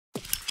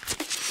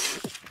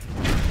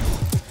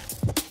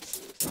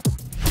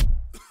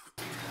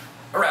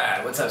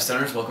up,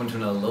 stoners? Welcome to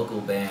another local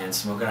band,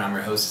 Smokeout. I'm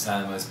your host,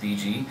 Tyler Most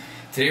BG.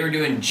 Today we're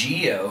doing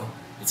Geo.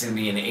 It's going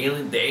to be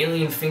the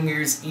Alien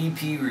Fingers EP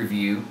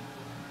review.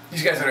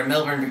 These guys are in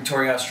Melbourne,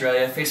 Victoria,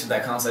 Australia.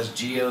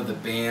 Facebook.com/Geo, the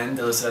band.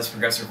 They list us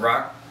progressive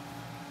rock.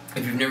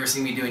 If you've never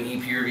seen me do an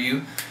EP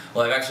review,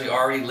 well, I've actually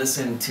already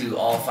listened to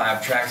all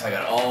 5 tracks. I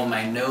got all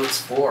my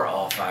notes for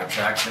all 5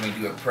 tracks. Then we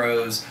do a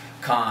pros,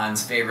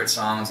 cons, favorite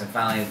songs, and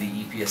finally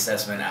the EP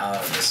assessment out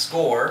of the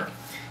score.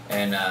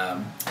 And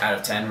out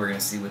of 10, we're going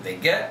to see what they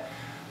get.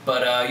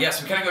 But yeah,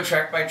 so we kind of go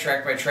track by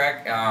track by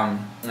track.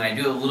 And I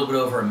do a little bit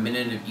over a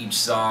minute of each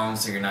song,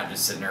 so you're not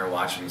just sitting there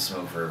watching me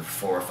smoke for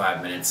 4 or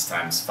 5 minutes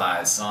times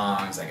 5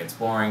 songs. That gets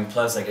boring.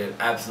 Plus, I get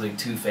absolutely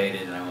too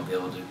faded, and I won't be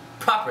able to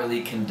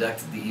properly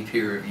conduct the EP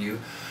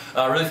review.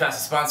 Really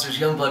fast sponsors: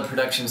 Youngblood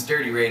Productions,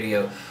 Dirty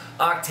Radio,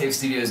 Octave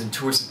Studios, and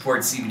Tour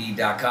Support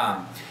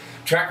CBD.com.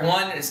 Track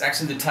 1 is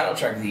actually the title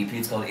track of the EP.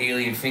 It's called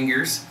Alien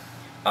Fingers.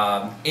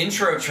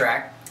 Intro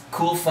track.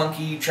 Cool,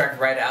 funky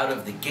track right out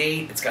of the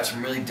gate. It's got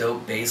some really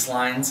dope bass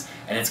lines,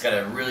 and it's got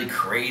a really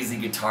crazy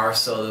guitar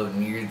solo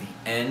near the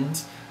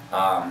end.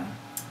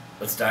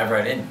 Let's dive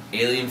right in.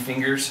 Alien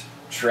Fingers,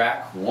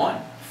 track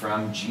 1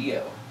 from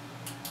Geo.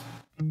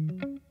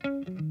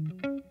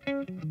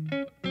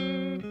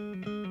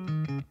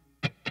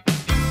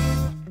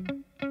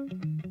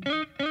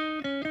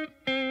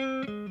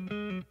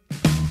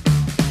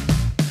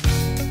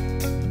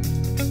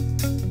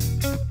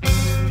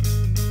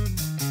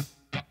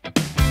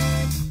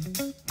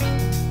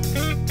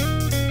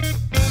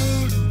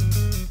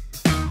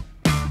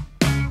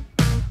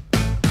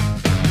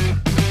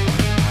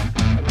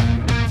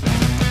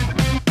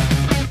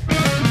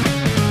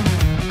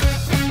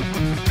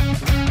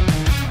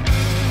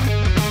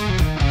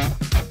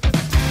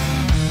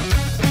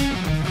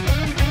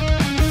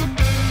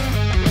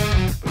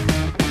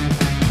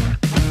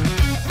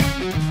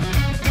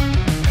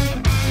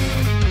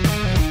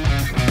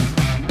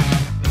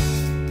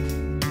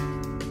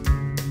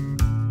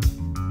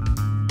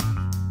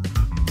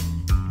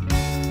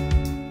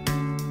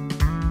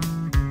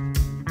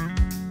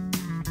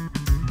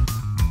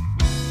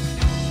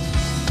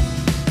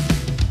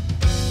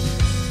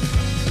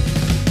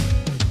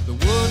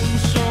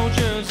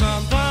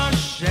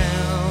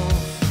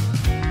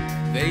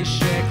 They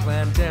share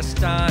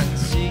clandestine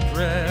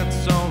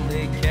secrets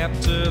only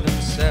kept to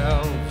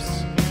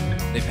themselves.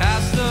 They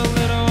pass the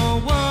little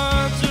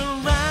words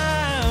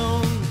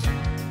around,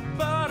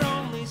 but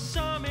only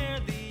some hear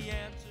the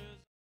answers.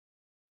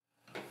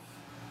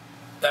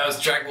 That was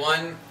track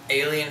 1,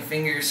 Alien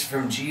Fingers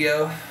from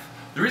Geo.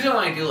 The reason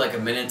why I do like a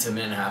minute to a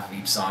minute and a half of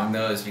each song,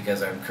 though, is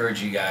because I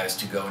encourage you guys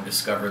to go and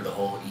discover the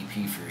whole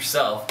EP for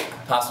yourself,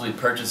 possibly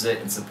purchase it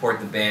and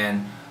support the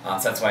band. So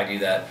that's why I do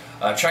that.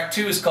 Track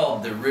 2 is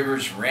called The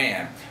Rivers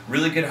Ran.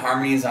 Really good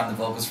harmonies on the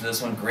vocals for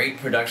this one. Great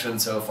production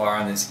so far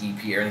on this EP.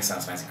 Everything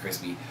sounds nice and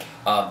crispy.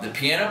 The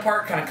piano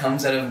part kind of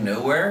comes out of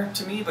nowhere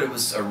to me, but it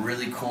was a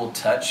really cool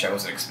touch. I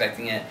wasn't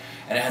expecting it.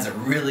 And it has a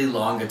really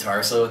long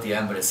guitar solo at the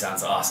end, but it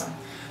sounds awesome.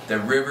 The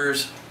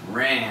Rivers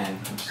Ran,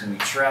 which is going to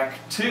be track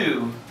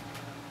 2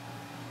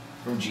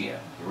 from Geo.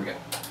 Here we go.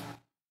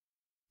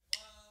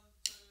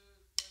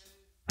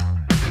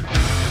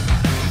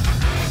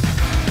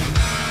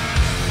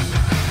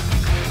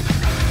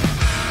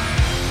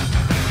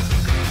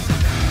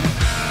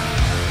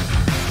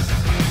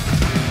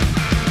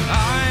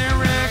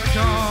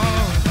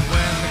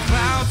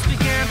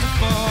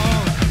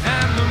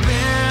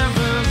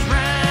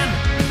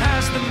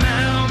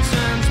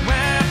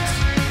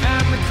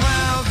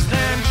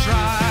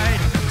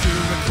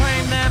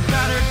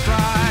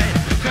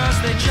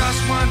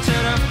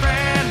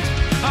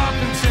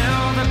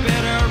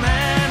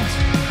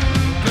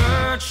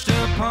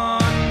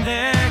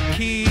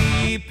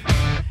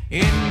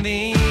 In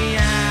the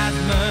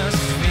atmosphere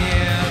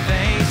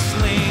they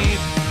sleep.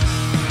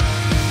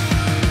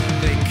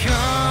 They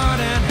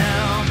couldn't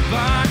help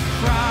but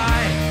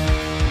cry.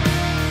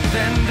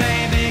 Then they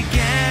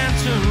began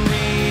to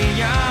realize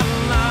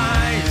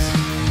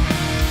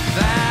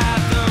that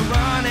the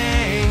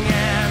running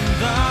and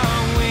the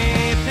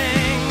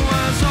weeping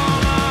was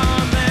all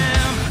on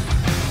them.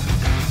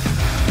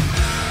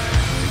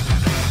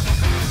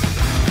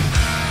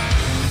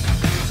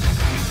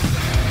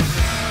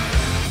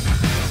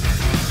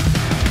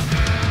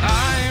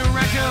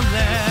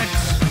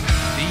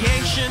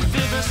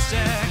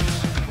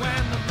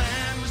 When the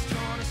land was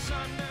torn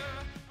asunder.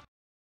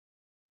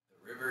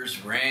 The Rivers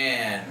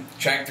Ran.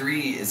 Track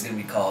 3 is going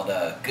to be called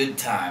Good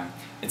Time.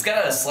 It's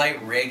got a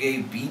slight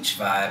reggae beach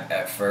vibe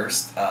at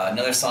first.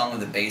 Another song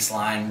with a bass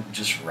line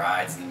just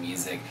rides the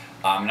music.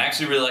 And I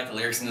actually really like the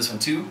lyrics in this one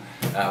too.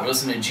 We're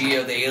listening to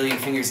Geo, the Alien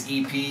Fingers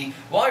EP.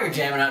 While you're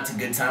jamming out to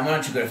Good Time, why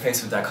don't you go to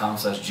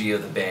Facebook.com/Geo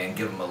the band,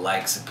 give them a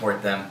like,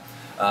 support them.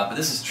 But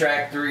this is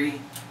track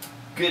 3,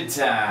 Good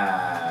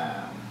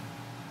Time.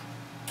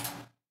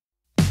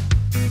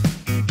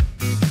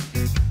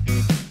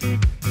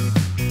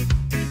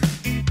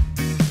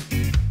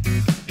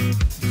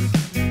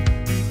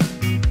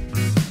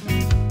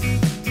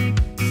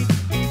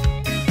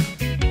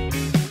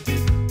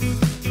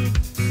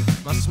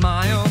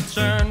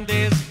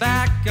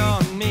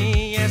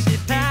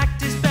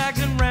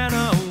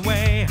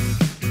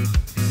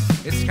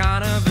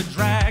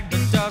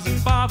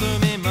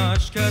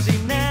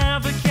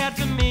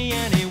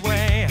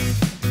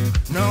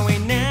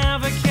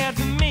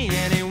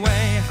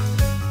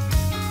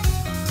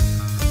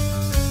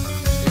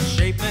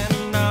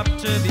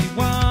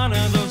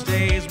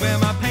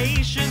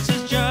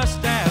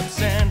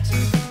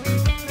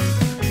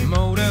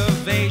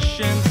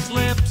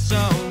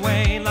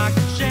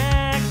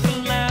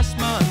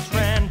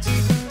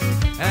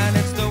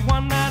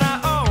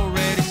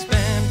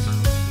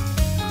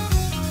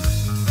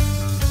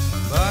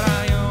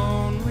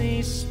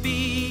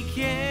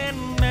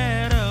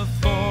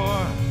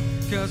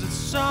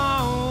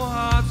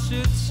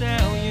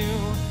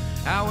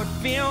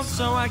 feel,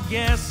 so I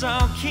guess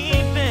I'll keep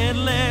it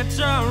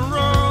literal.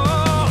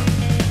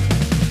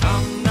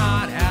 I'm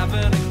not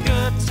having a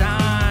good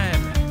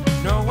time.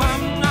 No,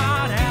 I'm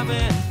not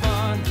having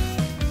fun.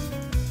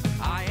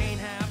 I ain't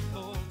half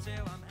full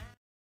till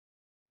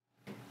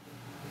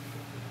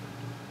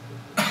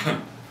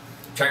I'm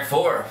Track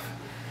 4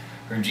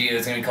 from Geo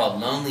is going to be called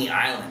Lonely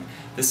Island.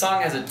 This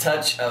song has a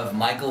touch of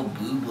Michael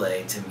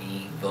Bublé to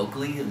me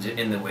vocally,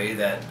 in the way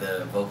that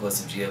the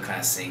vocalist of Geo kind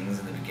of sings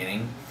in the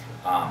beginning,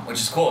 which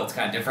is cool. It's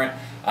kind of different.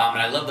 And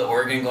I love the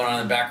organ going on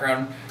in the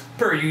background.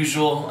 Per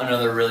usual,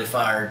 another really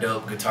fire,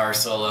 dope guitar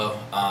solo.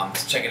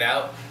 So check it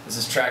out. This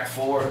is track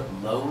 4,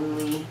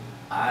 Lonely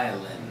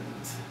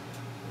Island.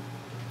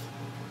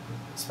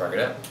 Spark it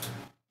up.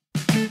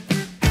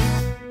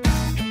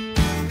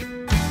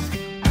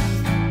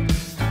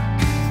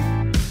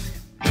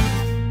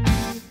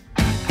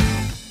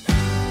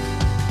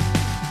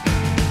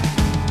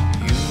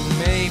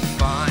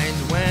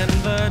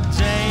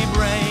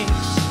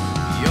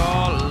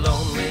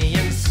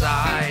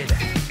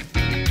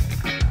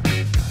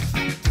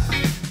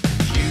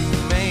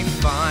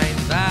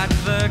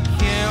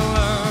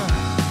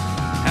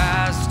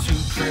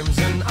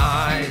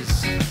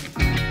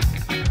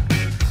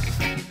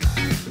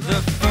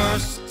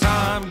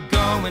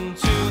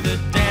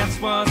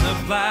 was a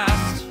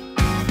blast,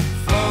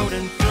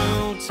 floating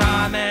through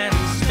time and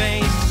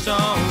space so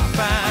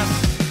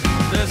fast.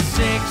 The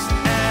 6th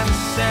and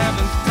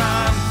 7th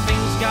time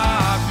things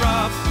got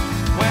rough,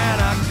 when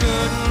I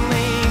couldn't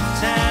leave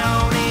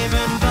town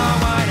even though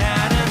I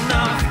had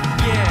enough.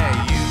 Yeah,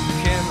 you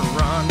can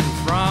run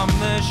from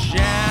the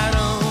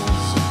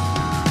shadows,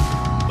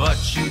 but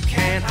you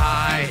can't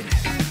hide.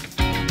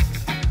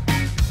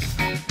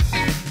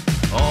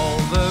 All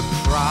the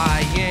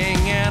crying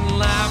and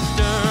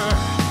laughter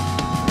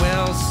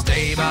will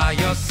stay by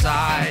your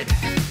side.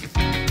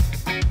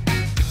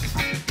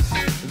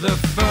 The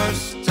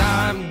first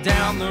time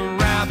down the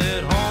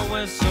rabbit hole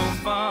was so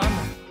fun,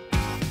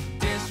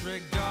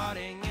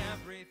 disregarding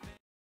everything.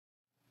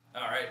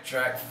 Alright,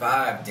 track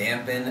 5,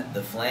 Dampen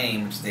the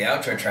Flame, which is the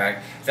outro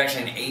track. It's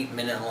actually an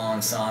 8-minute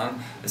long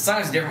song. The song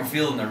has a different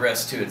feel than the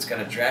rest too. It's got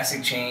a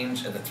drastic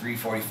change at the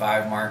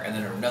 3:45 mark, and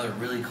then another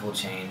really cool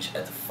change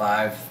at the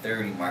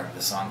 5:30 mark.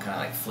 The song kind of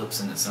like flips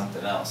into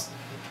something else,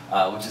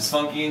 which is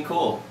funky and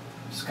cool.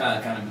 Just kind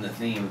of been the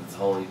theme of this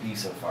whole EP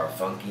so far,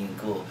 funky and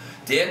cool.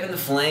 Dampen the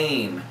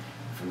Flame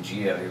from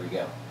Geo. Here we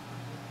go.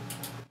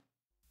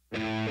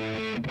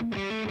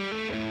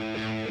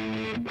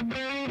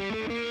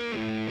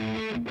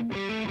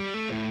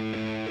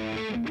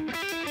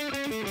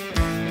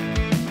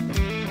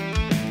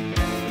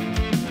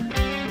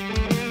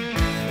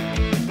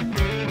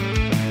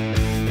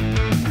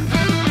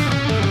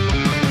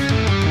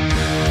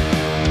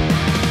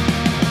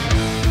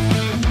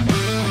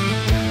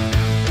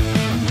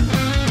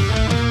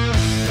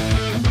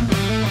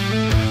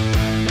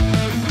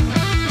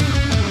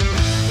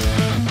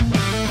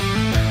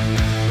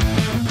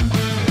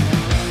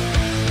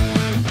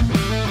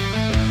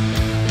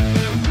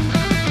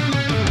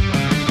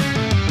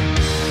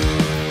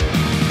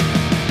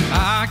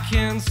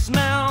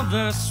 Smell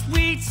the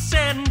sweet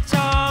scent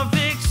of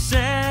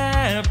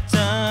acceptance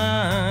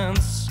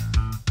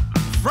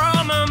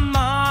from a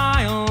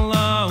mile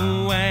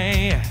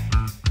away.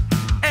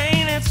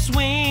 Ain't it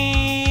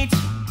sweet?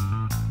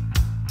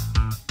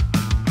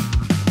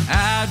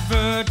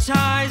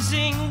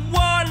 Advertising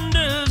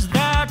wonders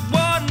that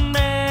one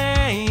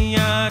may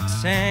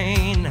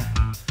attain.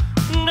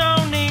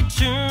 No need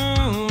to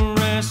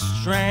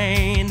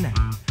restrain.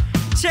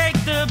 Take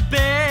the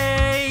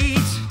bait.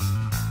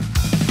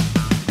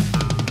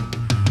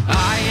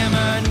 I am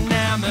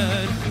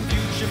enamored,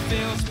 future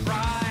feels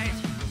bright,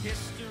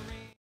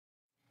 history.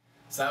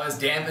 So that was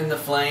Dampen the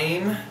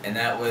Flame, and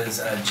that was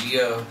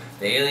Geo,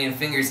 the Alien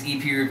Fingers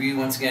EP review.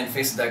 Once again,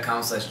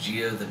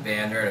 facebook.com/Geo, the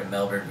band out of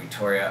Melbourne,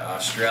 Victoria,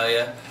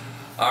 Australia.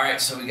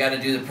 Alright, so we got to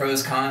do the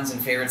pros, cons,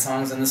 and favorite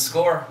songs and the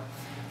score.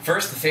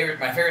 First, my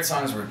favorite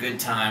songs were Good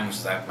Time, which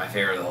is my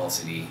favorite of the whole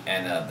CD,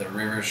 and The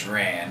Rivers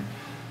Ran.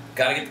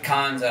 Gotta get the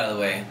cons out of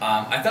the way.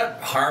 I thought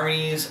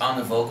harmonies on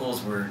the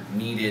vocals were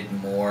needed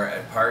more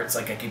at parts.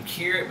 Like I could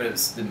hear it, but it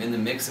was, in the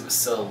mix it was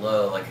so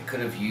low. Like it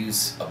could have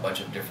used a bunch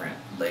of different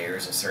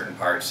layers of certain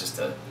parts just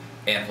to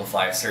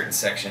amplify certain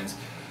sections.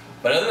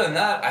 But other than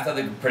that, I thought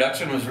the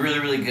production was really,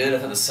 really good. I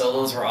thought the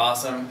solos were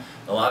awesome.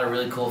 A lot of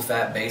really cool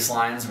fat bass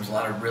lines. There was a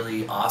lot of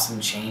really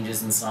awesome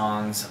changes in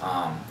songs.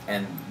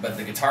 But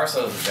the guitar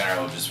solos in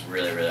general were just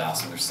really, really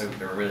awesome.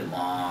 They were really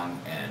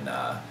long and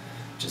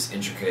just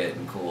intricate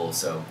and cool.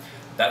 So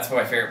that's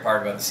my favorite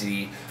part about the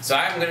CD. So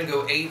I'm going to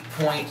go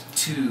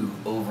 8.2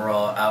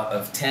 overall out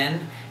of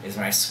 10 is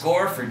my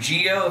score for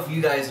Geo. If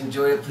you guys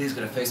enjoyed it, please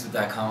go to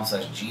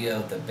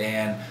facebook.com/Geo, the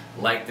band,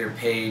 like their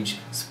page,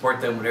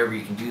 support them, whatever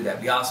you can do.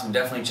 That'd be awesome.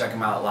 Definitely check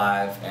them out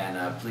live,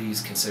 and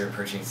please consider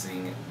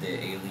purchasing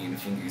the Alien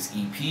Fingers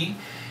EP.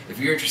 If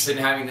you're interested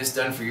in having this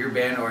done for your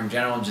band or in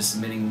general just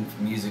submitting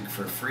music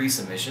for free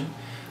submission,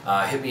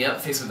 hit me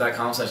up,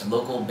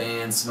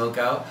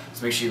 facebook.com/localbandsmokeout.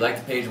 So make sure you like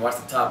the page and watch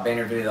the top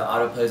banner video that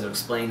autoplays. It'll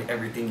explain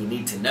everything you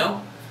need to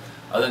know.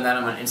 Other than that,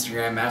 I'm on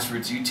Instagram,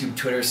 Masterroots, YouTube,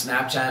 Twitter,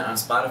 Snapchat, on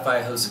Spotify.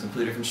 I host a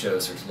completely different show.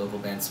 Search Local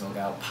Band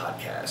Smokeout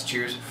Podcast.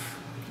 Cheers.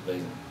 Keep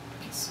blazing.